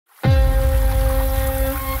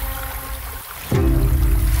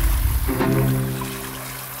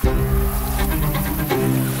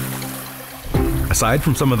Aside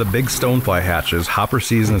from some of the big stonefly hatches, hopper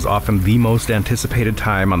season is often the most anticipated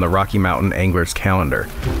time on the Rocky Mountain anglers' calendar.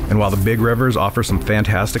 And while the big rivers offer some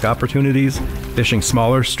fantastic opportunities, fishing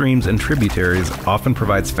smaller streams and tributaries often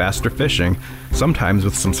provides faster fishing, sometimes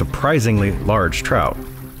with some surprisingly large trout.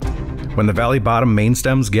 When the valley bottom main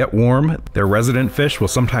stems get warm, their resident fish will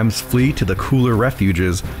sometimes flee to the cooler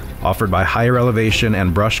refuges offered by higher elevation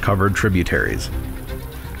and brush-covered tributaries.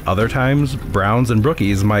 Other times, browns and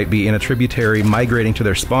brookies might be in a tributary migrating to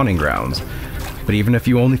their spawning grounds. But even if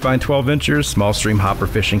you only find 12 inchers, small stream hopper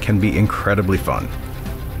fishing can be incredibly fun.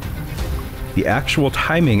 The actual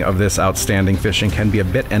timing of this outstanding fishing can be a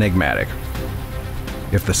bit enigmatic.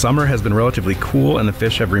 If the summer has been relatively cool and the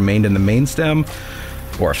fish have remained in the main stem,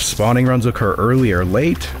 or if spawning runs occur early or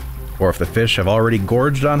late, or if the fish have already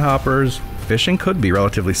gorged on hoppers, fishing could be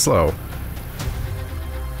relatively slow.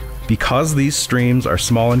 Because these streams are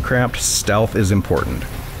small and cramped, stealth is important.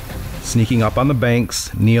 Sneaking up on the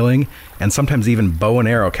banks, kneeling, and sometimes even bow and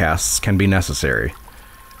arrow casts can be necessary.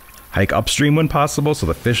 Hike upstream when possible so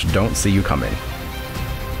the fish don't see you coming.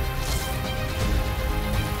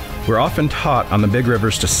 We're often taught on the big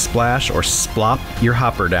rivers to splash or splop your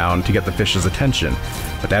hopper down to get the fish's attention,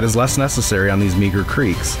 but that is less necessary on these meager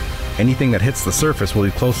creeks. Anything that hits the surface will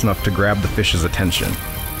be close enough to grab the fish's attention.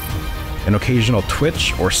 An occasional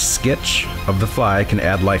twitch or skitch of the fly can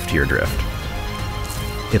add life to your drift.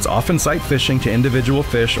 It's often sight fishing to individual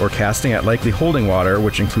fish or casting at likely holding water,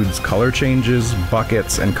 which includes color changes,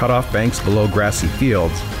 buckets, and cut-off banks below grassy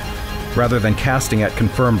fields, rather than casting at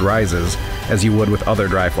confirmed rises, as you would with other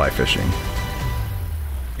dry fly fishing.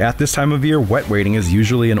 At this time of year, wet wading is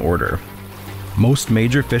usually in order. Most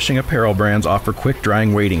major fishing apparel brands offer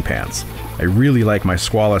quick-drying wading pants. I really like my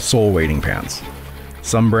Squala Sole wading pants.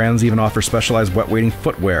 Some brands even offer specialized wet wading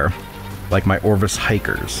footwear, like my Orvis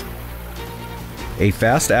Hikers. A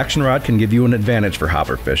fast action rod can give you an advantage for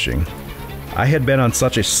hopper fishing. I had been on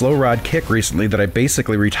such a slow rod kick recently that I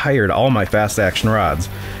basically retired all my fast action rods,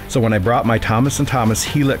 so when I brought my Thomas & Thomas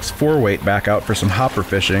Helix 4-weight back out for some hopper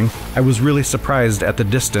fishing, I was really surprised at the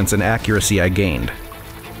distance and accuracy I gained.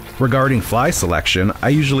 Regarding fly selection, I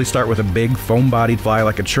usually start with a big foam-bodied fly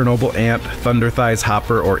like a Chernobyl ant, Thunder Thighs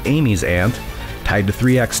hopper, or Amy's ant, tied to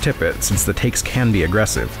 3X tippet since the takes can be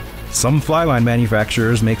aggressive. Some fly line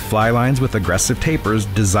manufacturers make fly lines with aggressive tapers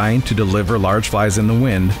designed to deliver large flies in the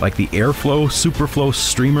wind, like the Airflow Superflow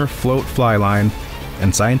Streamer Float fly line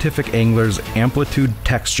and Scientific Angler's Amplitude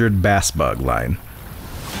Textured Bass Bug line.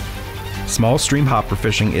 Small stream hopper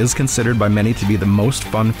fishing is considered by many to be the most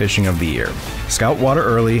fun fishing of the year. Scout water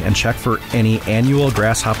early and check for any annual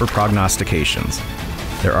grasshopper prognostications.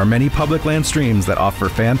 There are many public land streams that offer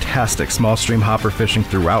fantastic small stream hopper fishing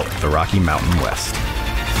throughout the Rocky Mountain West.